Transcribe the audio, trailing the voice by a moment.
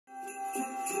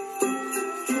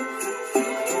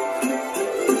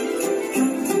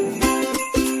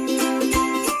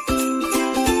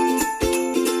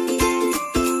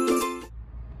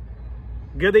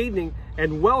Good evening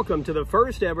and welcome to the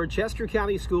first ever Chester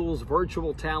County Schools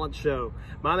Virtual Talent Show.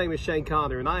 My name is Shane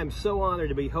Connor and I am so honored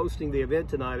to be hosting the event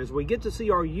tonight as we get to see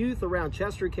our youth around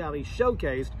Chester County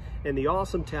showcased and the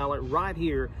awesome talent right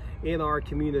here in our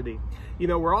community. You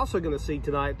know, we're also going to see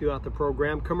tonight throughout the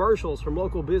program commercials from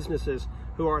local businesses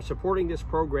who are supporting this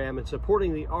program and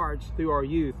supporting the arts through our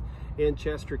youth in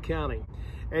Chester County.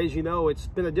 As you know, it's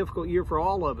been a difficult year for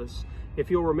all of us. If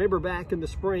you'll remember back in the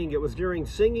spring, it was during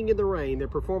Singing in the Rain, the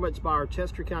performance by our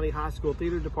Chester County High School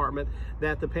Theater Department,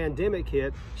 that the pandemic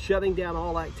hit, shutting down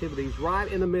all activities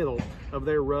right in the middle of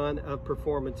their run of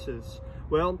performances.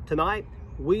 Well, tonight,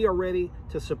 we are ready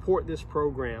to support this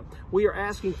program. We are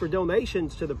asking for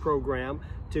donations to the program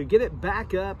to get it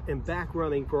back up and back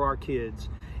running for our kids.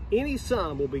 Any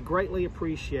sum will be greatly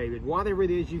appreciated, whatever it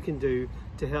is you can do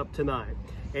to help tonight.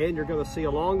 And you're going to see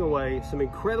along the way some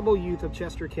incredible youth of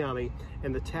Chester County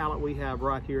and the talent we have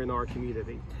right here in our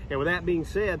community. And with that being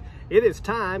said, it is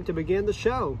time to begin the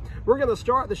show. We're going to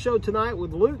start the show tonight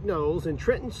with Luke Knowles and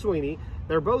Trenton Sweeney.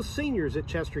 They're both seniors at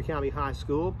Chester County High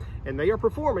School, and they are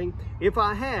performing If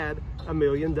I Had $1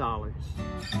 Million.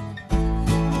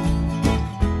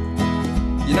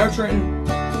 You know, Trenton,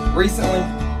 recently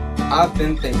I've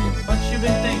been thinking. What you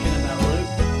been thinking about,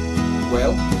 Luke?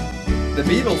 Well, the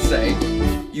Beatles say,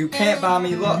 you can't buy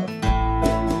me love.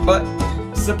 But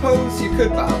suppose you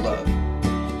could buy love.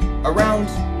 Around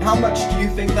how much do you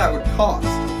think that would cost?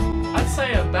 I'd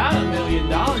say about $1 million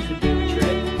would do the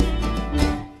trick.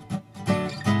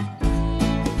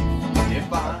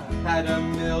 If I had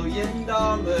 $1 million,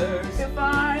 If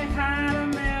I had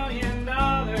 $1 million,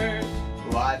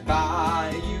 well, I'd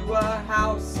buy you a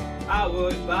house. I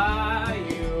would buy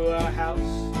you a house.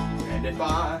 And if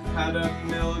I had $1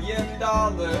 million,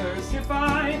 If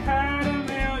I had $1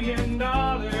 million,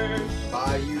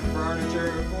 buy you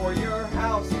furniture for your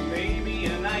house. maybe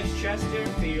a nice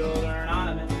Chesterfield or an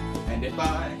ottoman. And if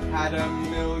I had $1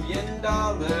 million,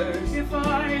 If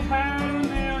I had $1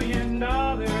 million,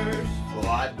 well,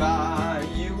 I'd buy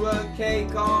you a K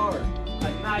car.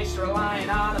 a nice Reliant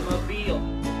automobile.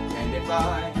 And if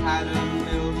I had $1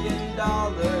 million,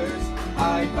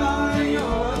 I'd buy your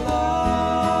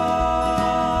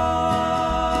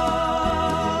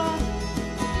love.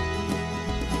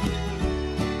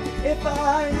 If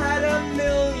I had $1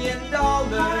 million,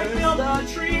 I'd build a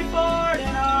tree fort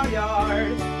in our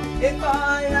yard. if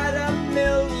I had $1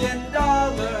 million,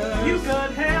 You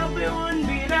could help, it wouldn't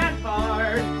be that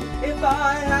hard. if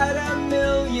I had $1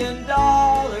 million,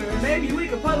 Maybe we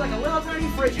could put like a little tiny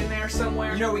fridge in there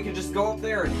somewhere. you know, we could just go up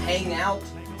there and hang out,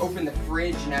 open the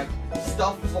fridge, and have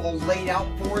stuff all laid out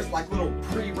for us, like little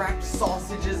pre-wrapped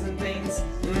sausages and things.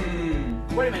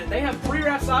 Wait a minute, they have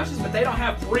pre-wrapped sausages, but they don't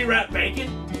have pre-wrapped bacon?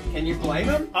 Can you blame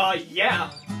them? Yeah.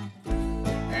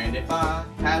 And if I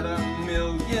had $1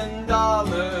 million,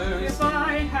 If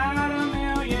I had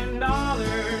 $1 million,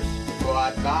 well,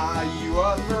 I'd buy you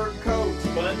a fur coat.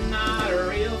 but not a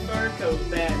real fur coat,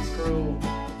 that's cruel.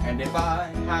 And if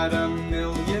I had $1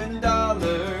 million,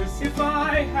 If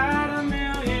I had $1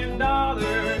 million,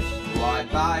 well, I'd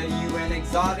buy you an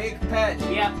exotic pet.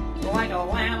 yep, like a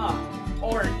llama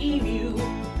or an emu.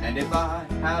 And if I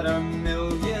had $1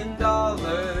 million,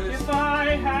 If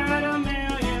I had $1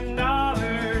 million,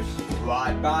 well,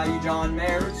 I'd buy you John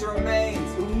Merritt's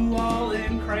remains. ooh, all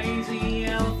them crazy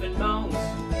elephant bones.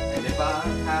 And if I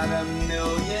had $1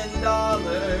 million,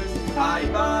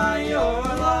 I'd buy your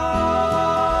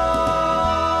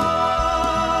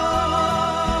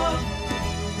love.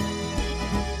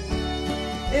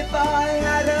 If I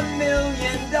had $1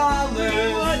 million,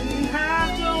 We wouldn't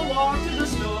have to walk to the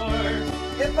store.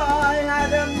 if I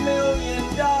had $1 million,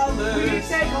 We'd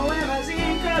take a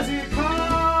limousine cause it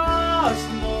costs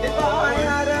more. if I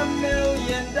had $1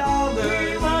 million,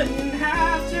 we wouldn't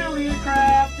have to eat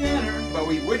Kraft dinner. but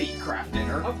we would eat Kraft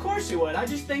dinner, Of course you would, I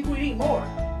just think we'd eat more.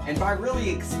 and buy really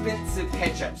expensive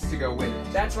ketchups to go with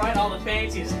it. That's right, all the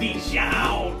fanciest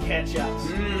Dijon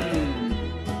ketchups.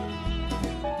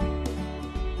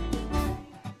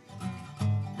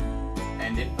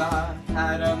 And if I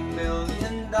had $1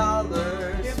 million,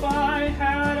 If I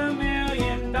had $1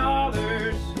 million,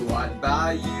 well, I'd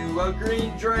buy you a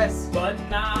green dress. but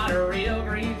not a real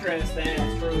green dress,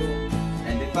 that's true.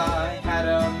 And if I had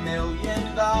 $1 million,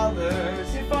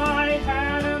 If I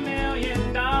had $1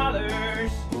 million,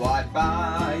 well, I'd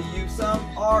buy you some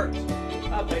art.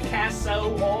 a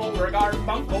Picasso or a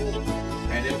Garfunkel.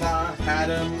 And if I had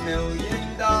 $1 million,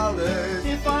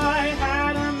 If I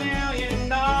had $1 million,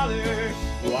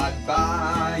 well, I'd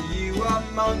buy you a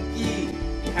monkey.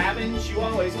 Haven't you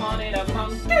always wanted a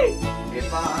monkey?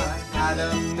 If I had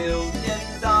 $1 million,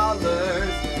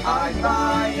 I'd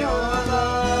buy your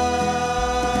love.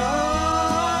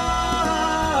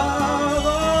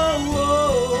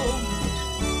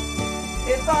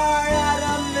 If I had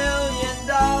 $1 million,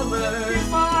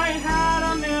 If I had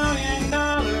 $1 million,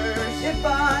 if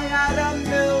I had $1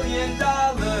 million,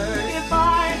 if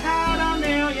I had $1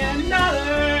 million,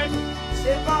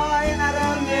 if I had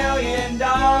 $1 million,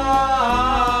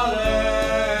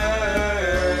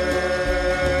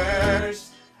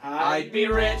 I'd be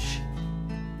rich.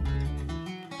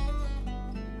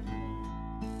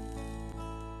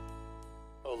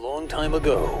 A long time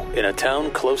ago, in a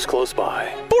town close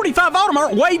by. 45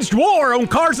 Automart waged war on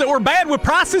cars that were bad with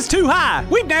prices too high.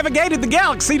 We've navigated the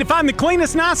galaxy to find the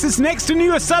cleanest, nicest, next to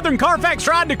newest Southern Carfax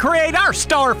ride to create our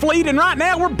star fleet, and right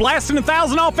now we're blasting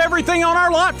 $1,000 off everything on our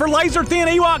lot for laser-thin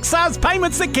Ewok-sized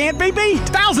payments that can't be beat.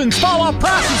 Thousands fall off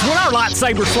prices when our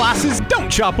lightsaber slices.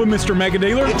 Don't shop with Mr. Mega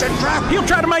Dealer. It's a trap. He'll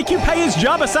try to make you pay his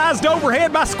Jabba-sized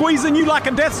overhead by squeezing you like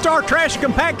a Death Star trash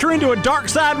compactor into a dark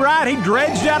side ride he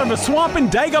dredged out of a swamp in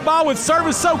Dagobah with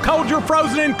service so cold you're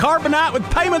frozen in carbonite with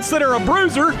payments that are a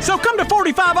bruiser. So come to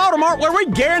 45 Automart where we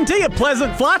guarantee a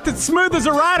pleasant flight that's smooth as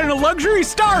a ride in a luxury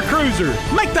Star Cruiser.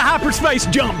 Make the hyperspace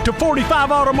jump to 45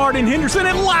 Automart in Henderson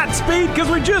at light speed because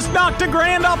we just knocked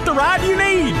 $1,000 off the ride you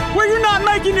need. Where you're not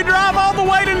making you drive all the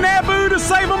way to Naboo to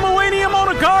save a millennium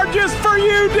on a car just for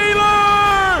you,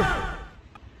 dealer!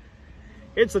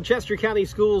 It's the Chester County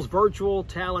Schools Virtual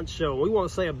Talent Show. We want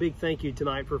to say a big thank you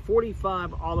tonight for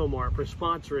 45 Automart for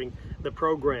sponsoring the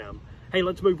program. Hey,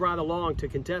 let's move right along to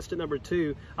contestant number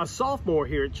 2, a sophomore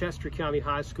here at Chester County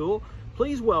High School.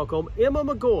 Please welcome Emma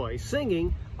McGoy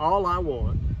singing All I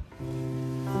Want.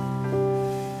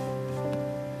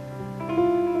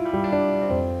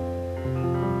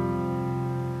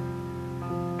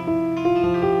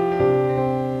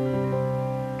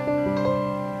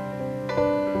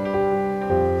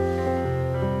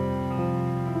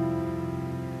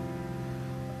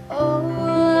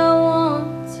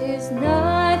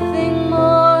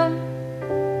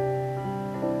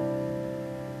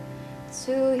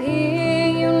 To hear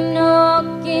you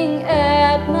knocking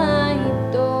at my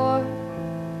door,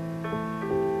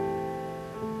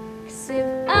 'cause if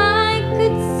I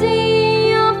could see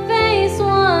your face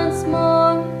once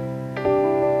more,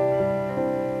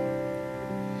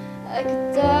 I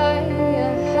could die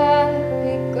a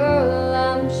happy girl,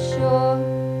 I'm sure.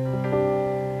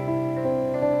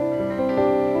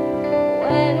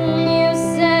 When you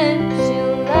said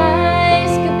your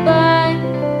last goodbye,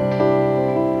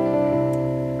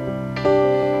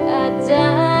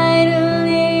 died a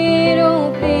little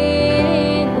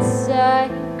bit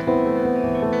inside,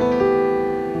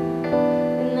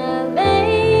 and I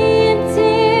lay in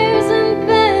tears in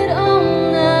bed all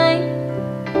night,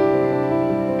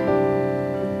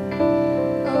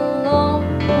 alone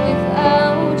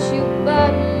without you by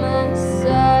my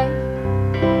side.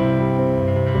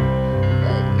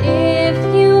 But if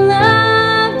you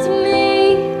loved me,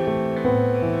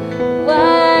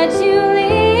 why'd you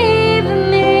leave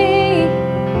me?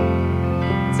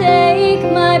 Take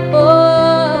my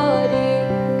body,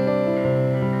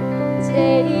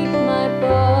 take my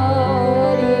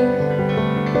body.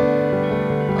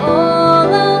 All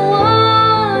I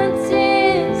want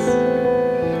is,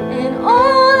 and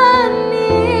all I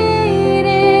need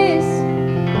is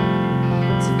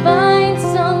to find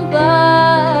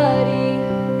somebody.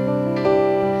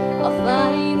 I'll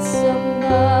find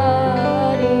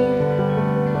somebody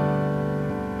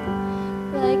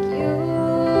like you.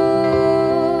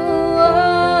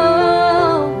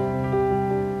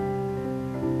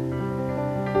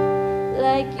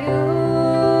 Like you,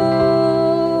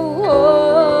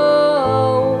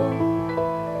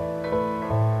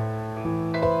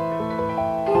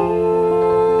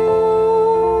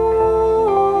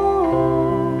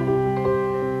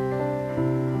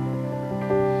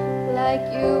 like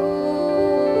you,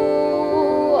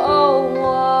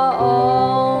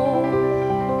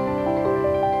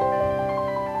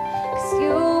 cause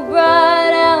you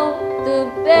brought out the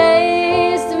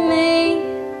best of me,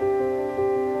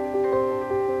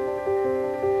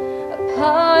 a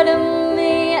part of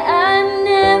me I've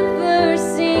never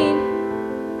seen.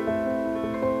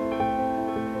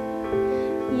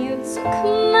 You took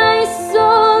my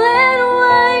soul and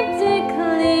wiped it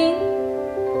clean.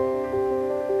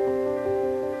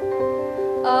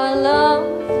 Our love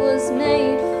was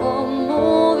made for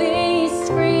movie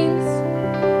screens,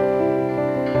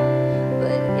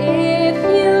 but if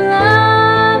you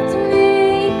loved me,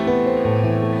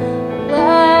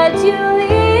 why'd you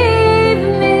leave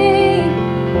me?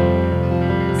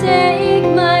 Take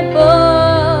my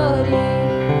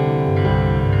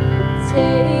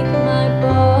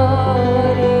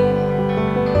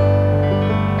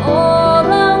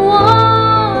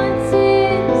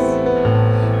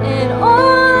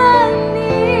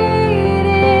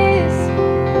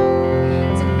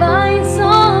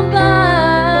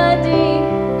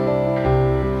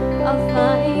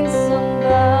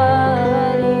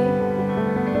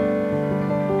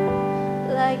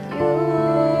like you,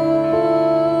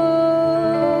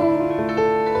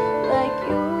 like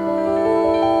you,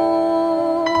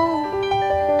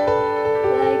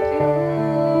 like you,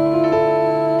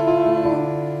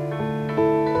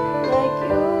 like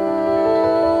you.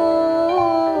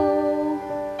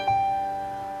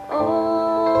 All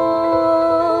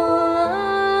I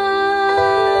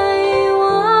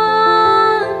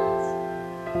want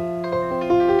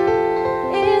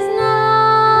is nothing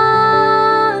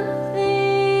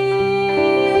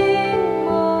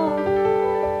more.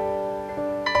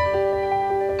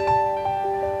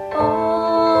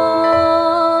 All I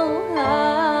want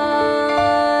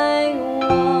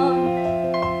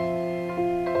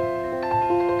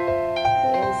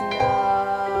is nothing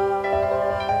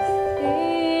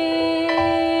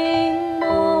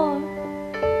more.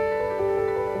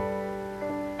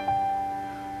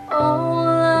 All I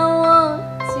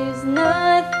want is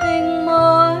nothing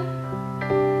more.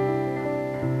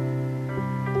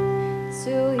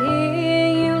 To hear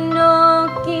you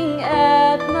knocking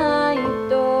at my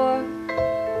door.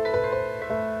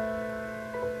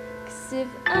 'Cause if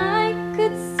I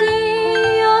could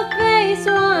see your face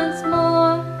once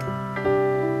more,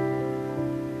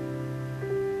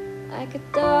 I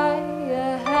could die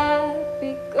a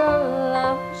happy girl,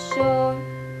 I'm sure.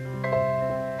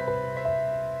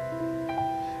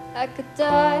 I could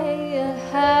die a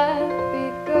happy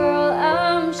girl,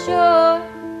 I'm sure.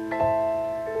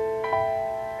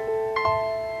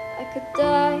 I could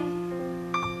die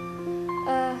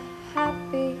a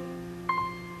happy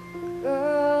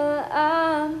girl,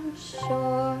 I'm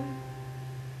sure.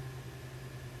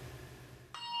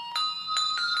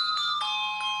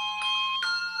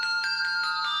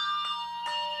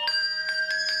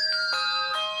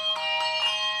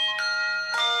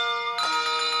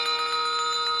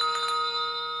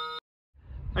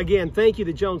 Again, thank you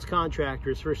to Jones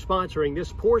Contractors for sponsoring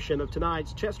this portion of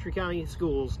tonight's Chester County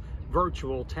Schools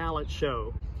Virtual Talent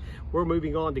Show. We're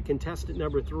moving on to contestant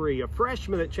number 3, a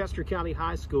freshman at Chester County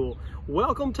High School.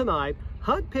 Welcome tonight,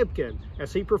 Hunt Pipkin,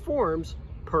 as he performs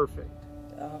Perfect.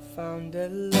 I found a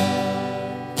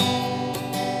love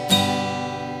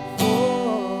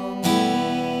for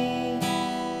me.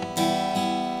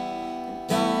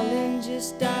 Darling,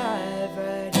 just dive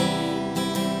right in.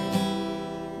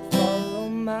 Follow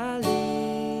my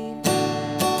lead.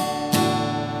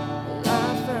 Well,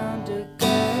 I found a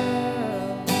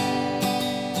girl,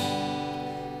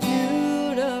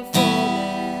 beautiful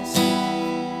as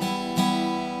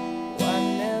I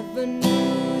never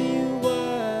knew you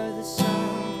were the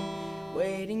sun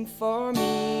waiting for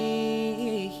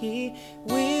me.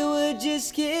 We were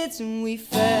just kids and we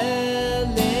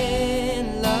fell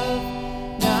in love,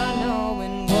 not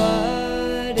knowing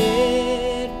what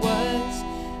it was.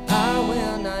 I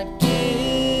will not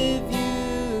give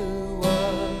you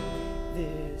up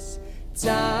this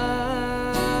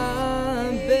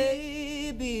time,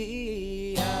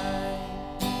 baby.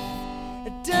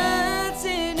 I'm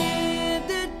dancing in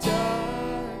the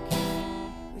dark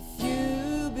with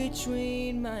you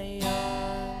between my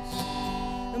arms.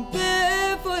 I'm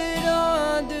barefoot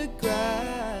on the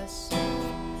grass,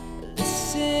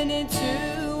 listening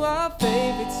to our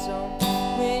favorite song.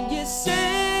 When you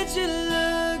said you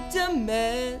looked a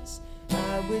mess,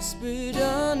 I whispered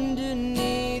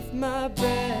underneath my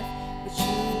breath, but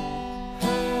you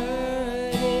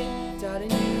heard it.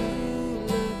 Darling, you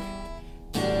look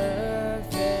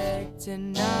perfect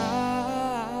tonight.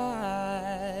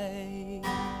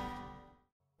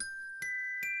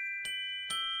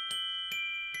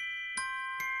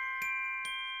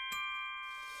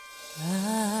 I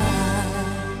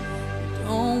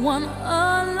don't want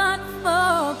a lot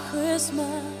for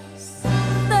Christmas.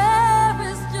 There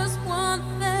is just one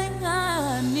thing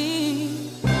I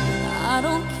need. I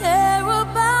don't care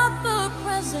about the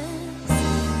presents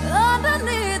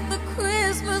underneath the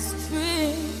Christmas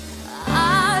tree.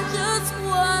 I just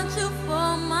want you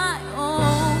for my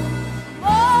own,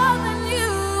 more than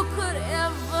you could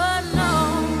ever know.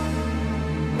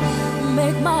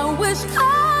 Make my wish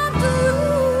come true.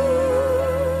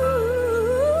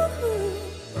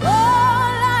 All I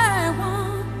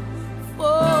want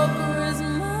for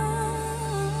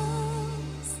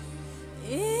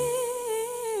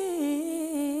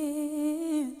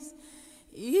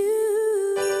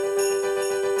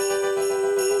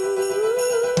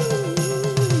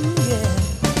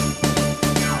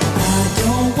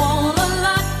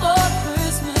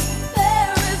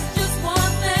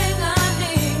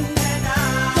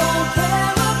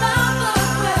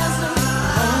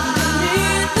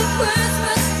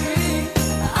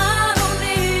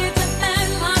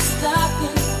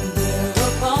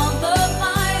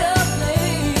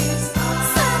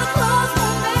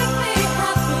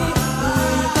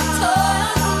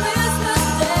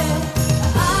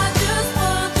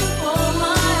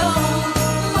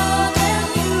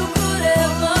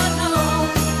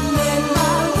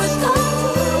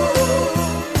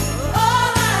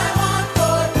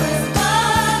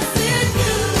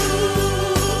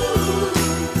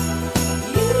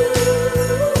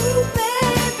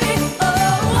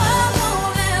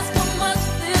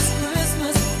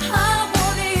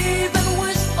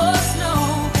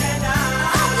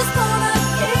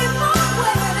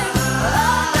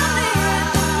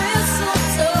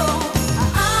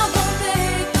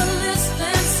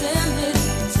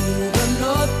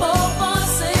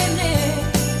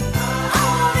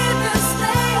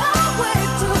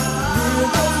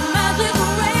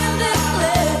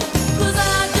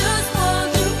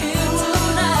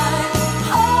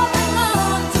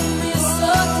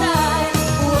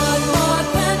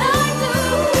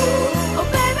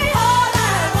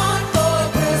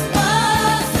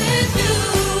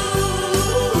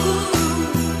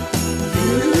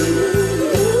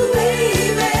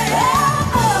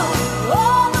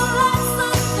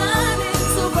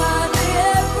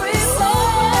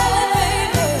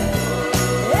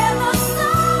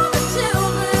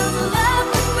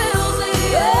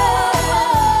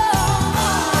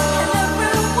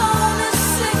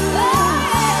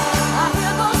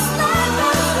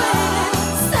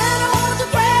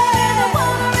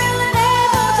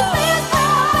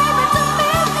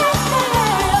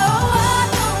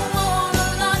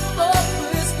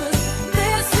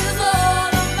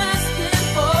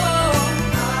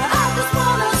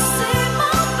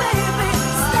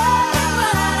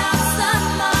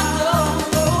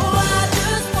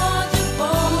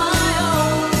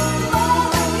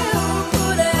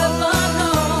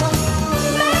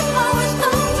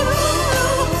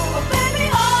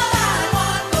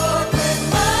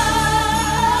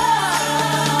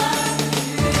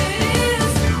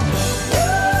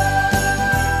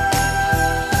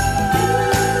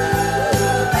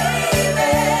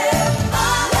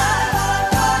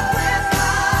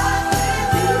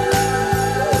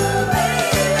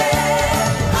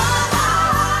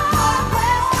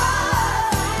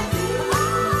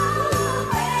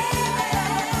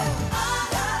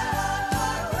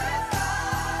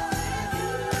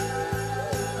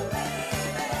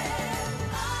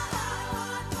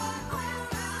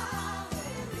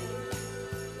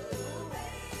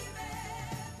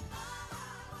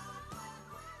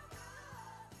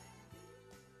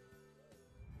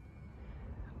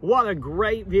What a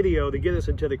great video to get us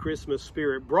into the Christmas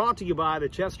spirit, brought to you by the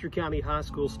Chester County High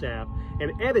School staff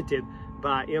and edited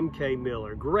by M.K.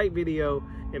 Miller. Great video,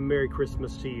 and Merry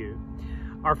Christmas to you.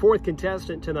 Our fourth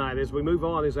contestant tonight as we move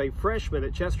on is a freshman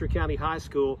at Chester County High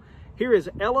School. Here is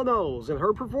Ella Knowles and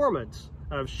her performance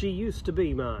of She Used to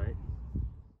Be Mine.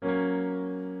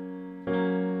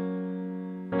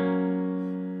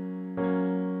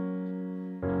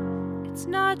 It's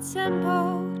not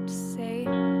simple to say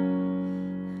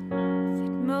that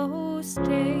most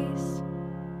days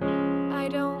I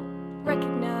don't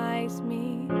recognize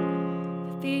me,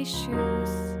 that these shoes,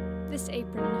 this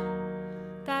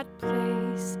apron, that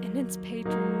place and its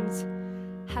patrons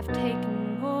have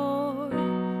taken more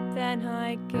than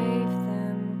I gave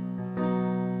them.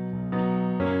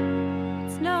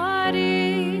 It's not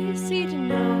easy to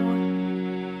know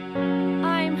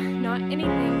I'm not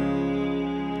anything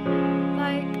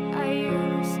like I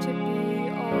used to be,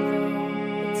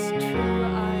 although it's true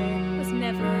I was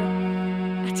never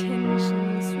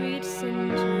attention sweet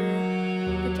cinder,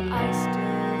 but I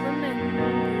still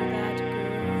remember that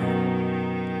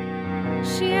girl.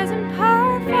 She isn't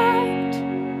perfect,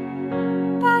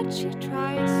 but she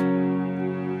tries.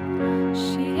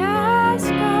 She is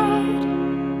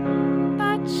good,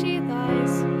 but she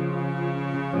lies.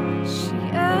 She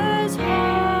is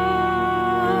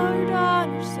hard on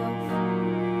herself.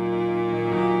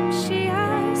 She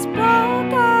is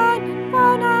broken and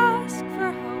won't ask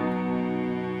for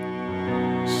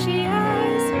help. She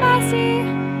is messy,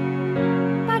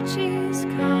 but she's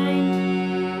kind.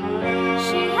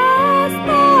 She has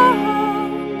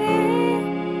lonely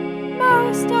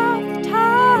most of the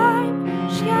time.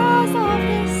 She has all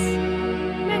this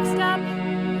mixed up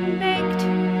and baked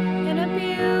in a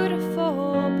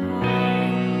beautiful pie.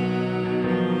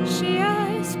 She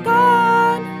is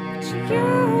gone, but she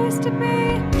used to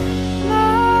be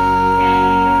mine.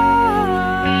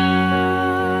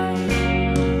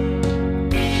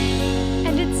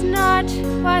 And it's not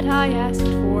what I asked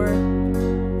for.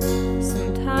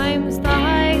 Sometimes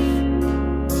life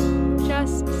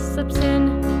just slips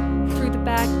in through the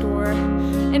back door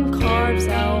and carves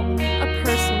out a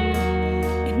person.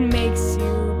 It makes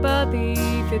you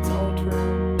believe it's all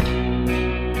true.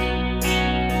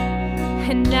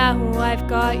 And now I've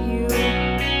got you,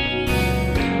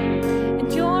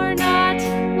 and you're not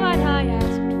what I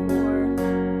asked for.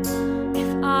 If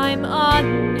I'm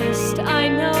honest, I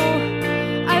know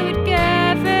I would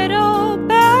give it all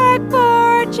back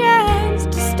for a chance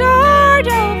to start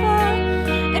over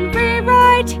and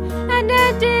rewrite an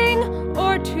ending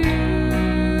or two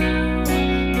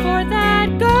for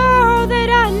that girl that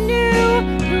I knew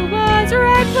who was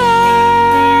reckless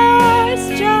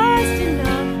just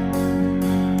enough.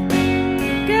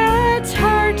 Gets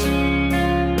hurt,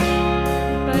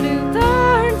 but who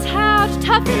learns how to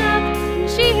toughen up when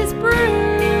she is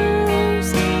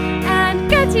bruised and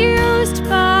gets used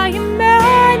by a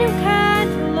man who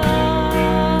can't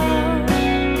love.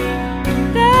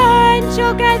 And then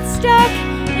she'll get stuck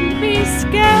and be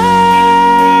scared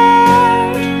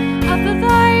of the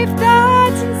life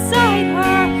that's inside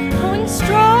her, growing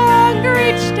stronger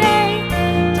each day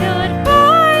till it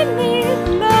finally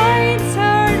reminds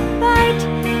her to fight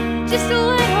just a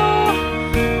little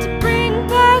to bring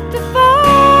back the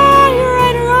fire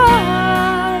in her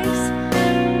eyes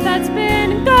that's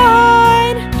been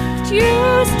gone, but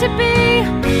used to be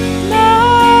mine.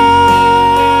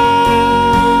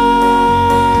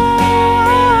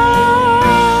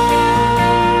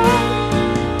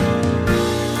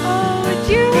 Oh, it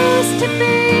used to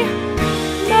be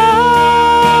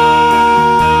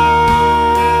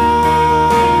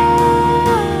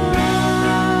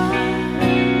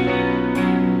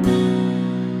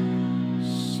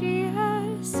She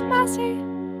is messy,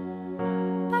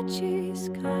 but she's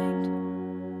kind.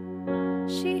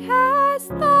 She has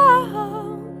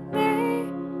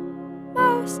lonely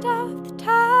most of the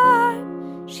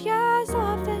time. She has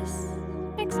all this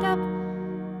mixed up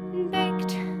and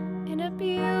baked in a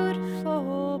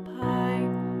beautiful pie.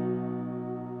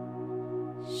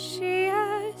 She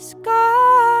is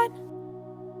gone,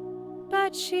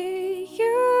 but she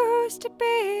used to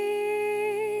be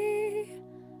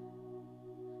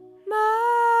mine.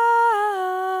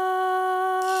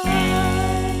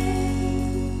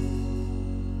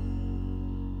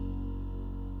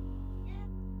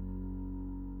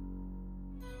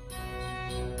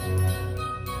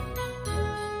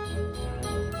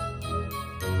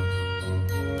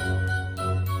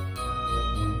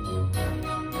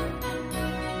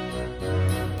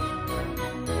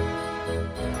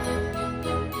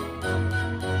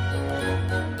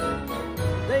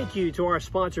 Thank you to our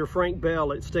sponsor, Frank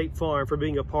Bell at State Farm, for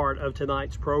being a part of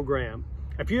tonight's program.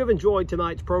 If you have enjoyed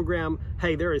tonight's program,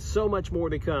 hey, there is so much more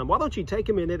to come. Why don't you take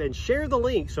a minute and share the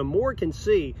link so more can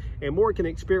see and more can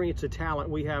experience the talent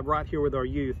we have right here with our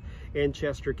youth in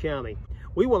Chester County.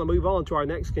 We want to move on to our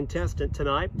next contestant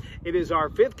tonight. It is our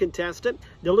 5th contestant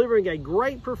delivering a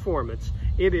great performance.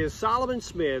 It is Solomon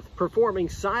Smith performing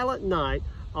Silent Night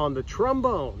on the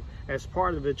trombone as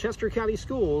part of the Chester County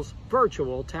Schools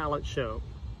virtual talent show.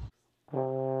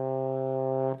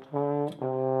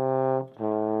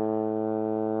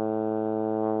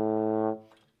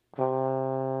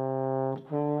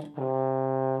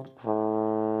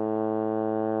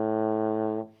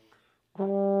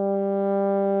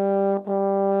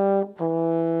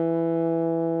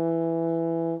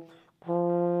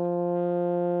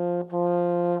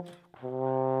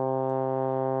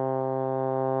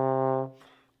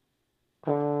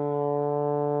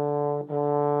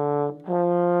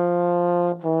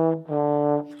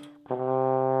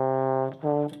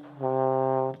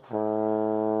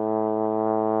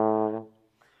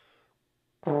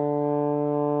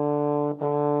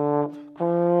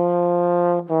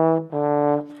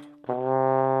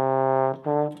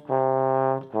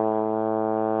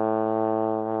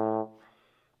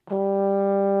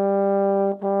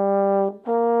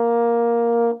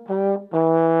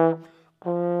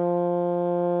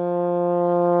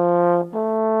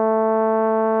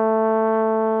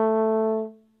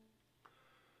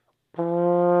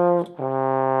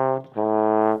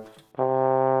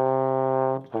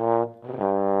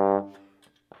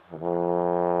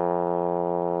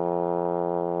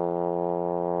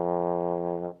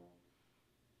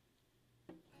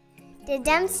 The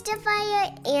Dumpster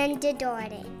Fire and the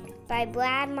Daughter by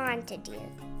Brad Montague.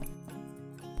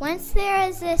 Once there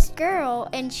was this girl,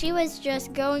 and she was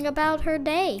just going about her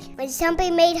day. When somebody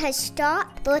made her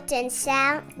stop, looked and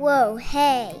sound, whoa,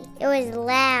 hey. It was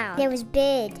loud, it was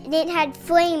big, and it had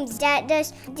flames that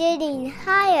just getting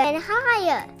higher and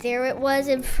higher. There it was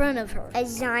in front of her. A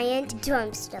giant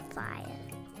dumpster fire.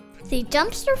 The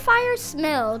dumpster fire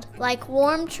smelled like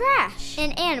warm trash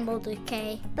and animal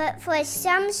decay. But for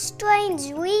some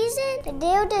strange reason, the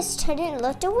girl just couldn't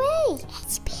look away.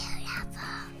 It's beautiful,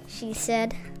 she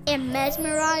said. And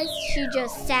mesmerized, she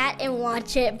just sat and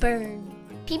watched it burn.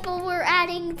 People were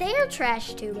adding their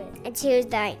trash to it. And she was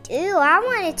like, ooh, I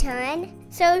want to turn.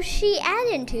 So she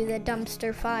added to the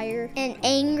dumpster fire, an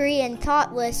angry and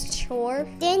thoughtless chore.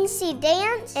 Then she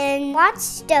danced and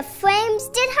watched the flames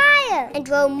get higher and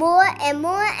grow more and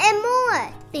more and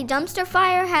more. The dumpster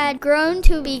fire had grown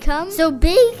to become so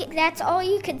big that's all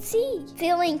you could see.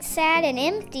 Feeling sad and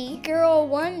empty, girl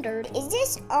wondered, is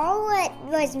this all what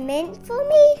was meant for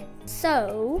me?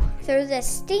 So, through the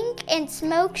stink and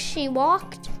smoke she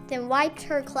walked, then wiped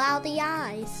her cloudy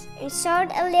eyes, and saw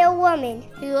a little woman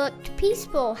who looked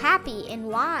peaceful, happy, and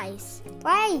wise.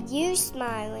 Why are you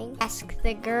smiling? Asked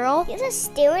the girl. You're just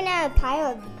staring at a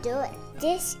pile of dirt.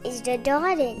 This is the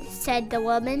garden, said the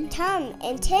woman. Come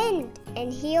and tend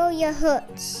and heal your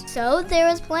hurts. So there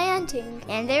was planting,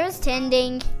 and there was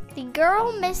tending. The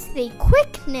girl missed the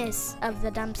quickness of the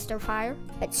dumpster fire.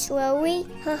 But slowly,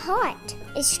 her heart,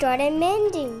 it started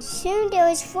mending. Soon there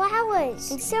was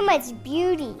flowers and so much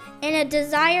beauty. And a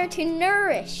desire to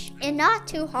nourish and not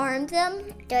to harm them.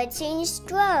 The change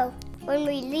grow when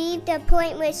we leave the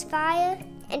pointless fire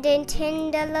and then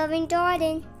tend the loving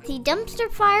garden. The dumpster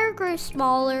fire grew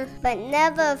smaller, but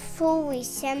never fully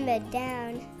simmered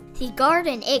down. The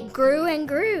garden, it grew and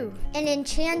grew, and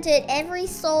enchanted every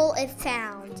soul it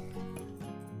found.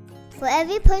 For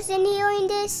every person hearing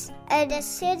this, a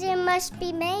decision must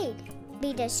be made.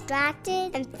 Be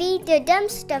distracted and feed the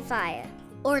dumpster fire,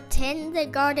 or tend the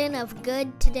garden of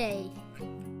good today.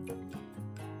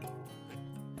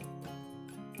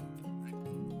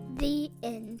 The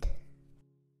end.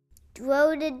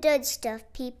 Throw the good stuff,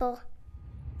 people.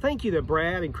 Thank you to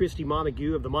Brad and Christy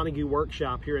Montague of the Montague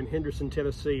Workshop here in Henderson,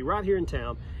 Tennessee, right here in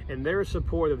town, and their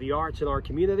support of the arts in our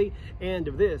community and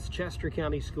of this Chester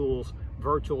County Schools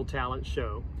virtual talent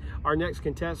show. Our next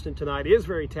contestant tonight is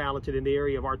very talented in the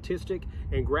area of artistic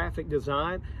and graphic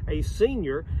design, a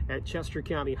senior at Chester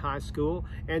County High School,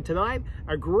 and tonight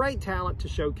a great talent to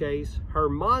showcase her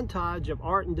montage of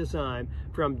art and design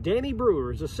from Danny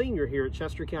Brewers, a senior here at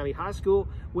Chester County High School,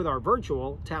 with our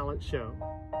virtual talent show.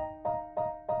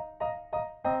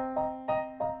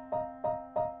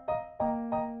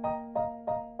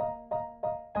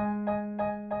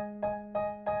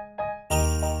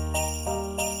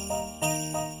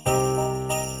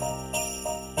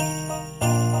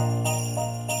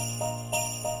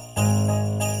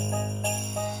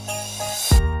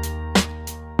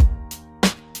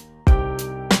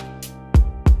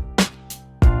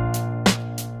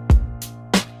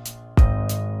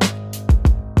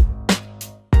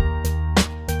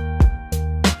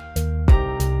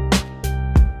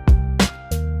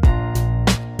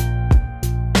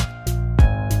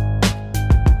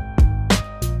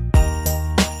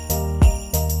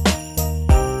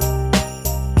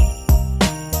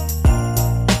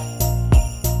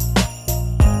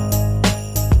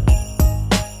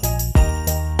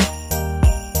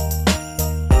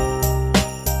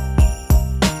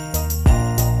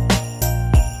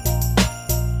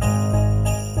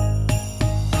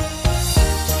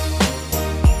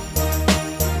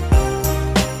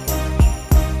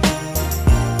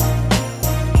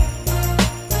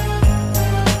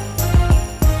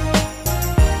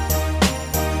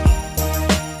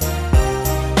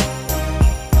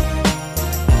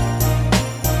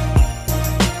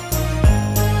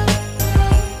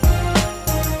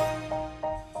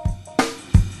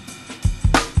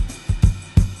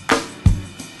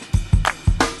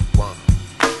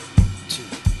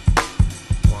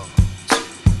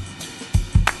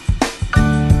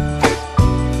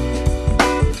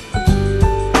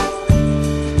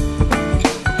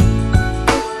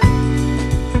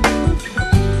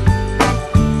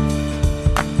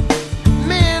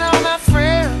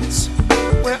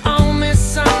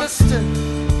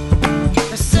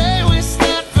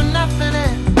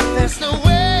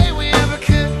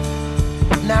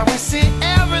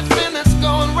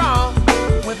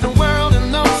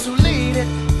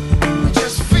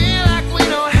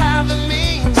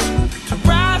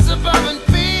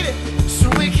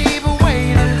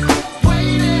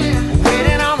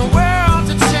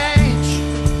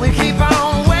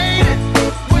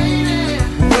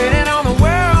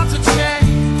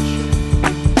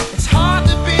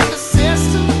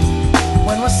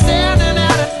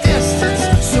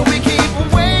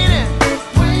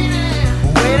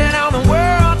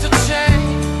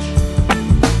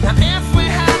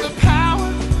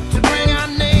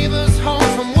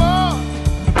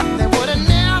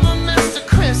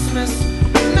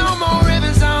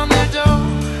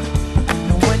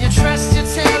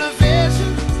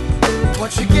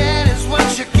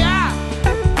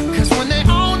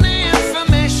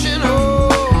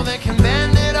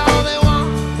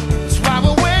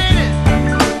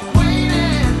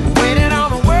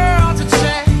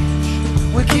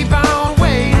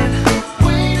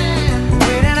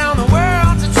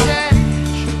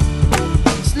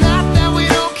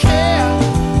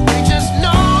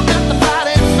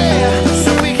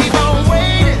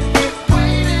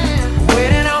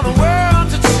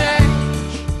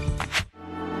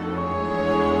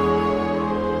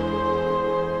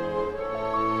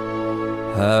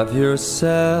 Have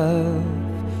yourself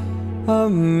a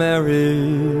merry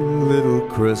little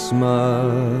Christmas.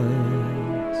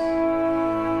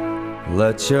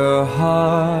 Let your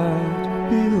heart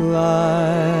be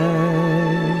light.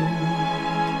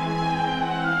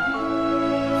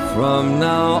 From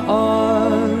now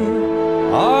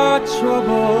on, our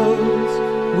troubles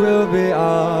will be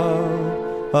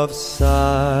out of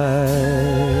sight.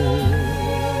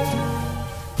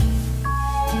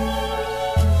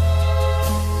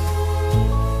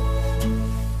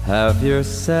 Have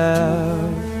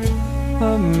yourself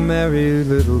a merry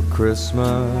little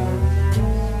Christmas.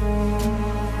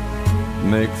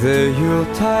 Make the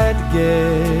Yuletide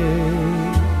gay.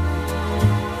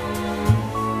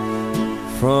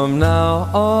 From now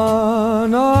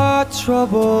on, our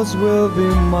troubles will be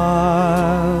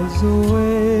miles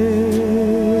away.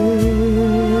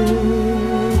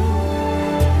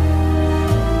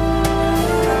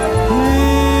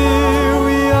 Here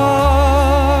we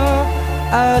are,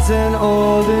 as in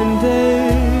olden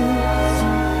days,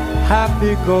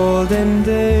 happy golden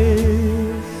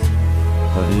days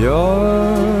of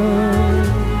yore.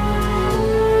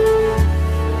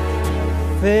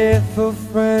 Faithful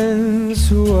friends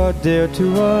who are dear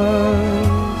to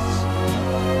us,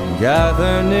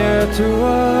 gather near to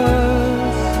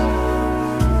us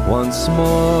once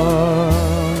more.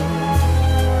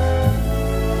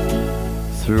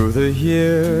 Through the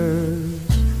years,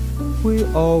 we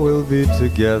all will be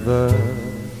together,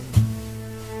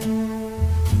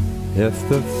 if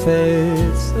the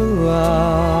fates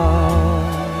allow.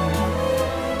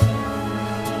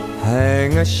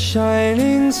 Hang a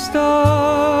shining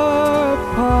star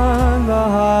upon the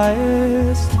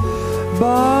highest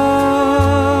bough,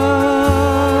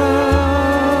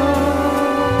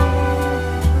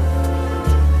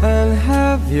 and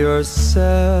have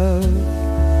yourself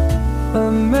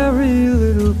a merry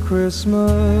little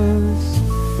Christmas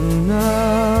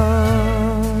now.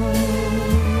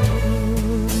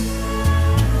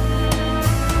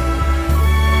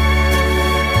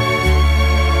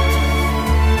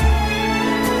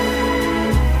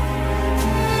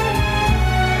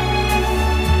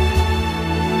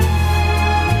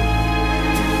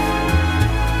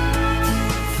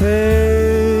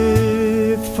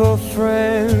 Faithful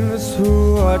friends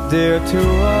who are dear to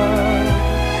us,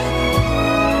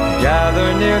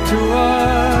 gather near to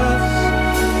us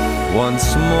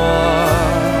once more.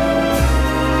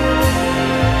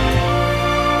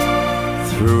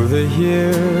 Through the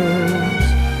years,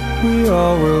 we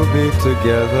all will be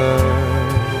together,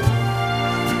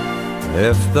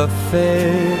 if the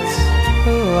fates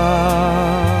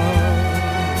allow.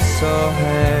 So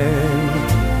hang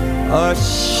a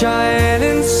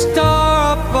shining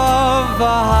star above the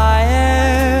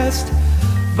highest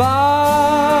bough,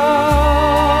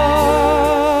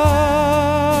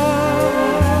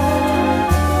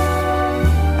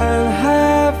 and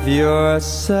have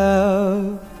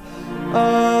yourself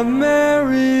a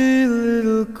merry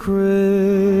little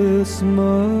Christmas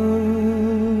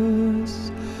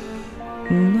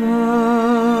now.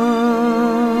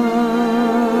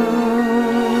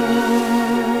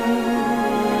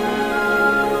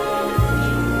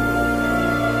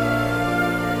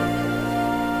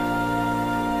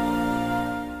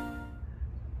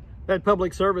 That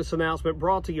public service announcement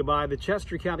brought to you by the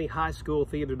Chester County High School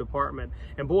Theater Department.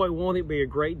 And boy, won't it be a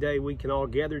great day we can all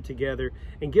gather together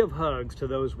and give hugs to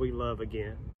those we love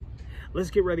again.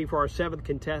 Let's get ready for our 7th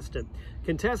contestant.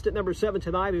 Contestant number 7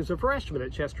 tonight is a freshman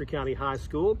at Chester County High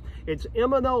School. It's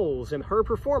Emma Knowles and her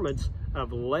performance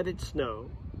of Let It Snow.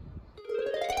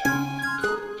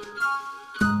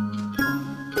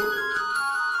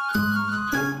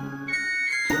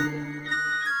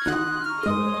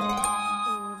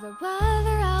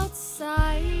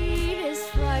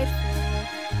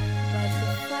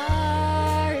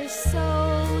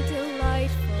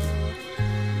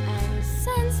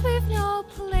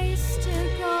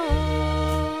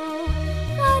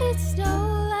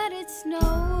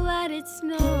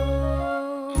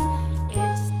 Snow.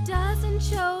 It doesn't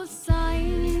show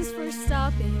signs for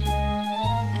stopping,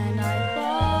 and I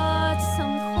bought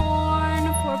some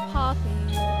corn for popping.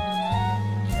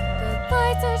 The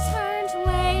lights are turned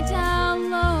way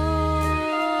down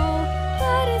low.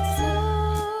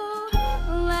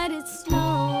 Let it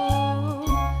snow.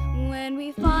 When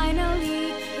we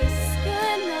finally kiss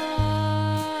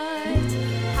goodnight,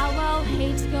 how I'll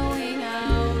hate going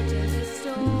out in the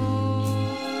storm.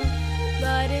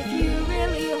 But if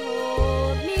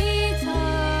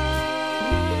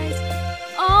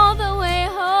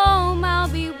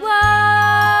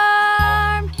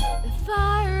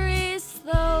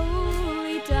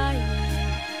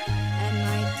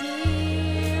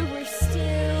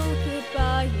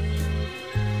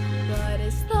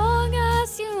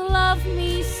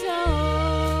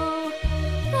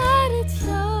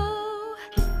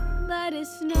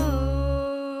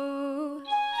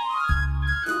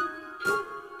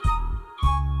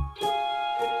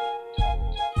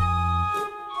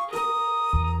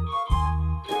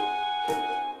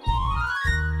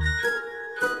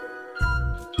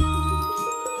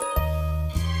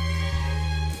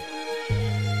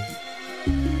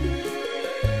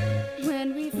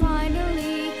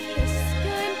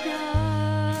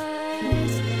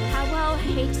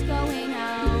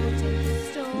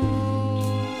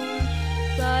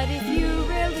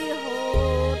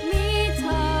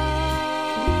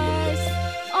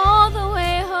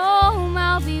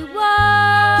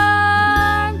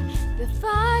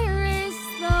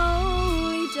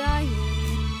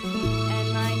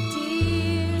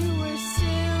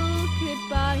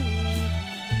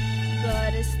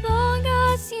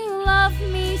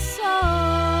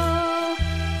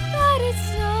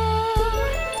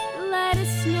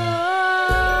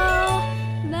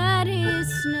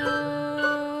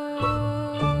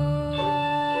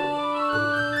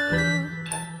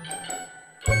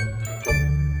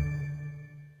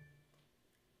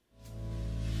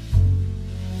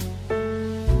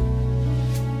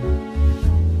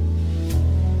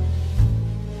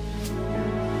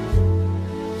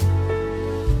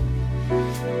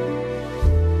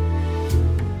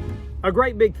A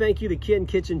great big thank you to Ken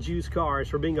Kitchen Juice Cars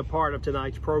for being a part of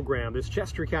tonight's program, this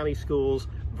Chester County Schools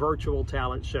Virtual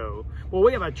Talent Show. Well,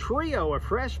 we have a trio of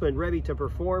freshmen ready to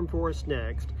perform for us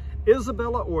next.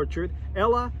 Isabella Orchard,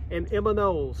 Ella, and Emma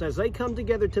Knowles, as they come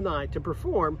together tonight to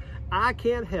perform I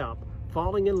Can't Help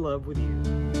Falling in Love with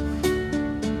You.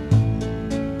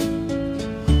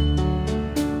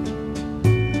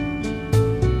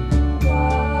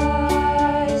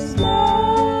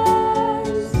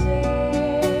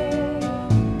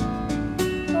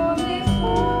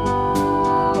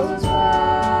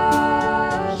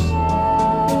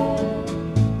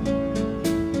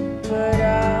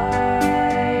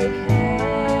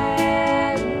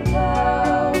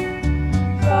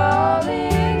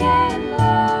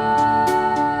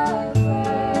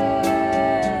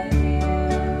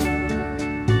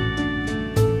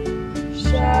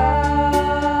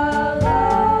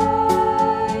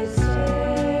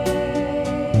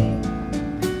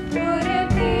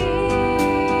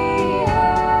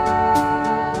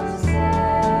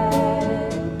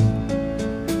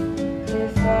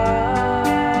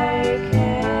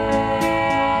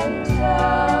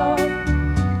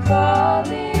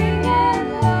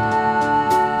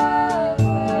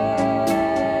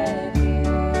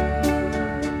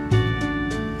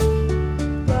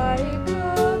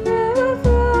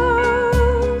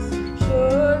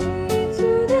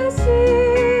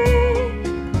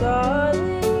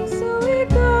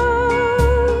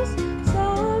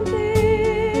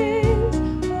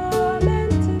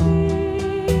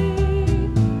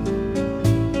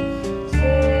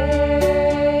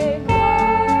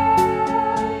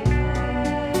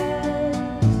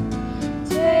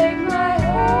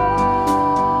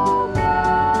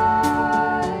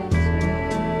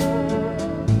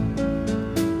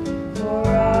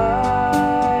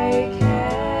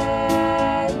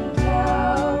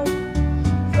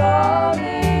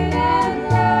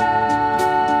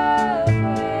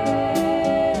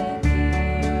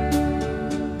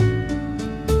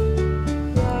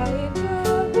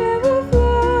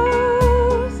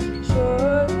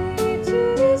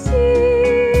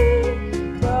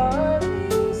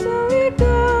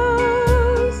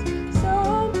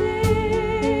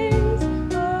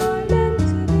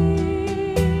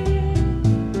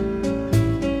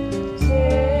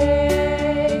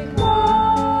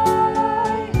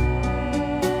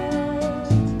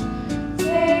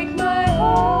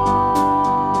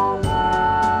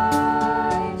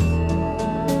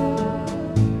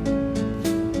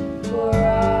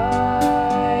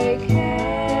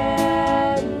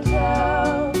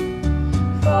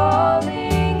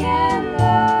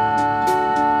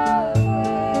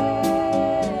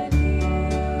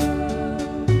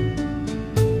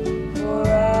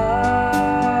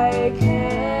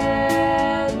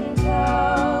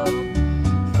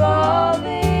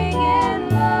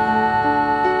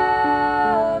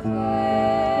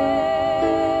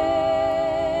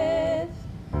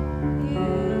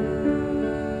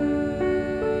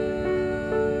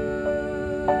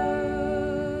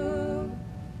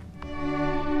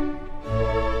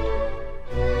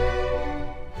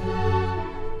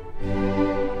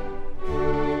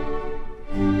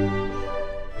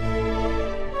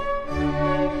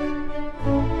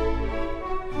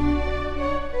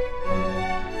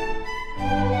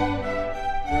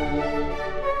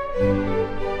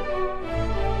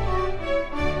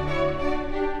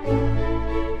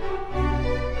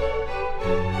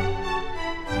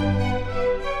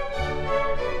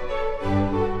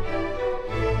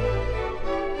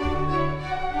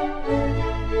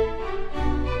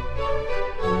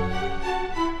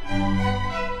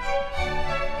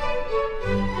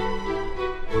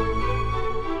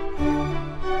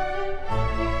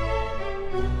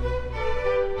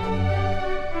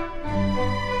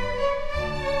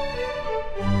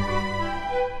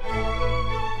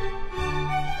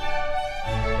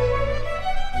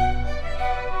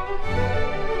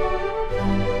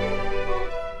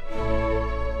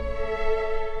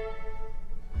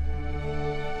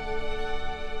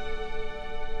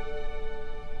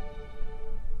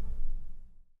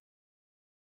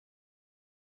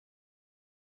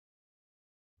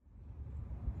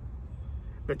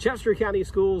 The Chester County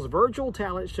Schools Virtual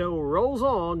Talent Show rolls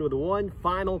on with one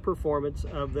final performance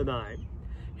of the night.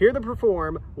 Here to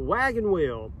perform Wagon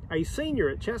Wheel, a senior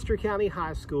at Chester County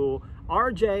High School,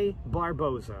 R.J.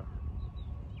 Barboza.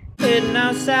 Heading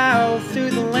out south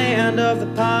through the land of the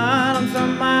pine. I'm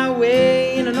from my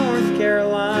way into North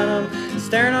Carolina. I'm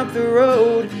staring up the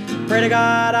road, pray to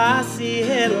God I see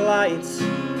headlights.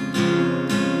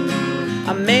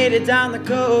 I'm made it down the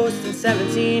coast in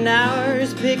 17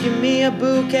 hours, picking me a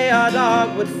bouquet of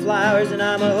dogwood flowers. And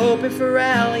I'm hoping for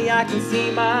rally I can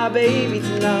see my baby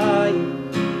tonight.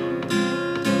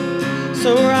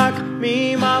 So rock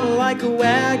me, mama, like a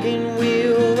wagon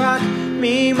wheel. Rock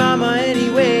me, mama, any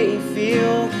way you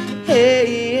feel.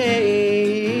 Hey,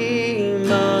 hey,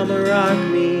 mama, rock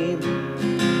me.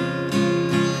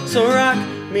 So rock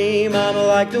me, mama,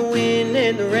 like the wind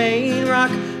and the rain.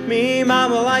 Rock me,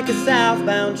 mama, like a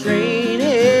southbound train.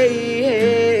 Hey,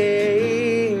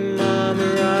 hey, mama,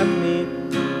 rock me.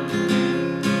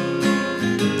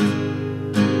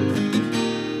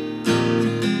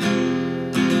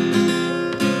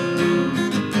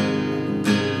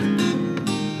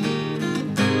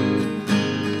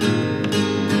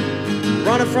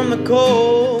 Running from the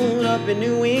cold up in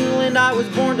New England, I was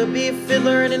born to be a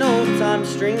fiddler in an old-time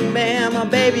string band. My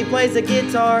baby plays the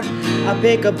guitar, I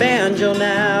pick a banjo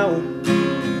now.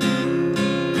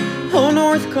 Oh,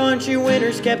 North Country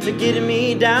winters kept getting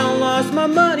me down. Lost my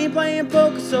money playing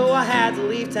poker, so I had to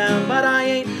leave town. But I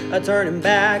ain't turning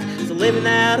back, so living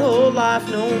that old life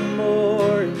no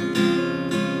more.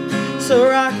 So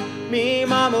rock me,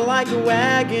 mama, like a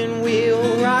wagon wheel.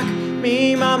 Rock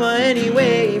me, mama, any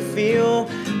way you feel.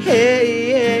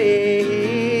 Hey,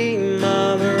 hey,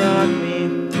 mama, rock me.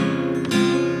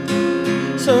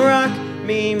 So rock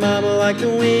me, mama, like the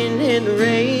wind and the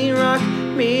rain. Rock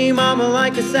me, mama,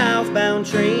 like a southbound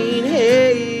train.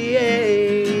 Hey,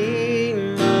 hey,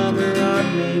 mama, rock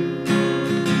me.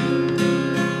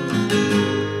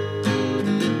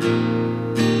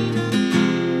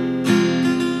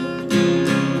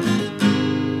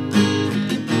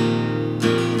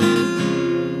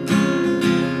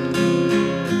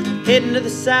 Heading to the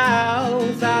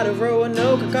south, out of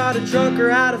Roanoke, I caught a trucker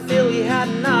out of Philly, had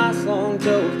a nice long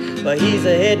tote. But he's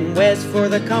a-heading west for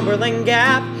the Cumberland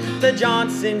Gap, the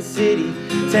Johnson City,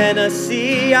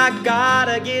 Tennessee. I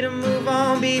gotta get a move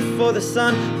on before the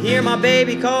sun. Hear my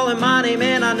baby calling my name,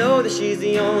 and I know that she's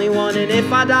the only one. And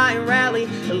if I die in Raleigh,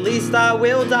 at least I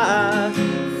will die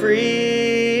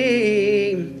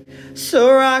free.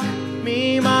 So rock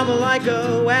me, mama, like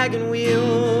a wagon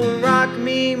wheel. Rock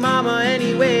me, mama,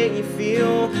 any way you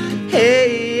feel.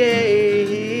 Hey,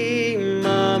 hey,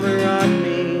 mama, rock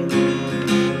me.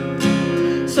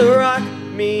 So rock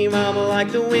me, mama,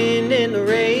 like the wind and the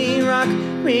rain. Rock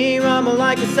me, mama,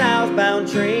 like a southbound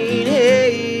train.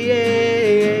 Hey,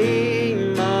 hey,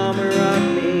 mama, rock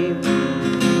me.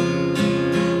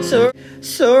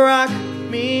 So rock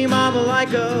me, mama,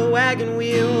 like a wagon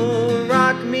wheel.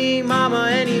 Rock me, mama,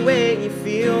 any way you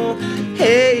feel.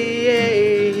 Hey,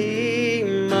 hey,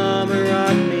 mama,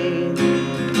 rock me.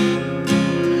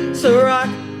 So rock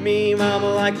me,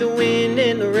 mama, like the wind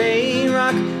and the rain.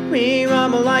 Rock me,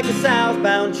 mama, like a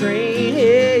southbound train.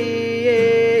 Hey,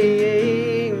 hey,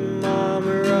 hey,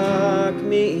 mama, rock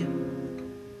me.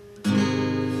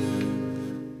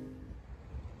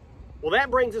 Well,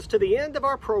 that brings us to the end of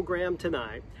our program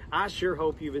tonight. I sure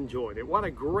hope you've enjoyed it. What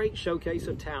a great showcase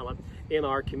of talent in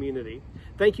our community.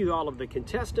 Thank you to all of the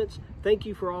contestants. Thank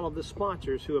you for all of the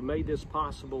sponsors who have made this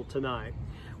possible tonight.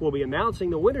 We'll be announcing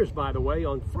the winners, by the way,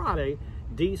 on Friday,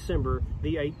 December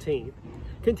the 18th.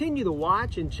 Continue to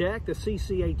watch and check the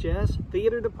CCHS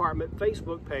Theater Department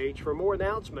Facebook page for more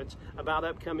announcements about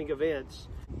upcoming events.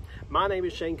 My name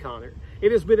is Shane Connor.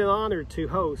 It has been an honor to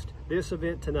host this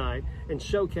event tonight and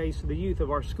showcase the youth of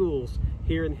our schools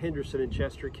here in Henderson and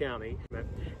Chester County.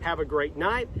 Have a great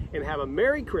night and have a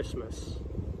Merry Christmas.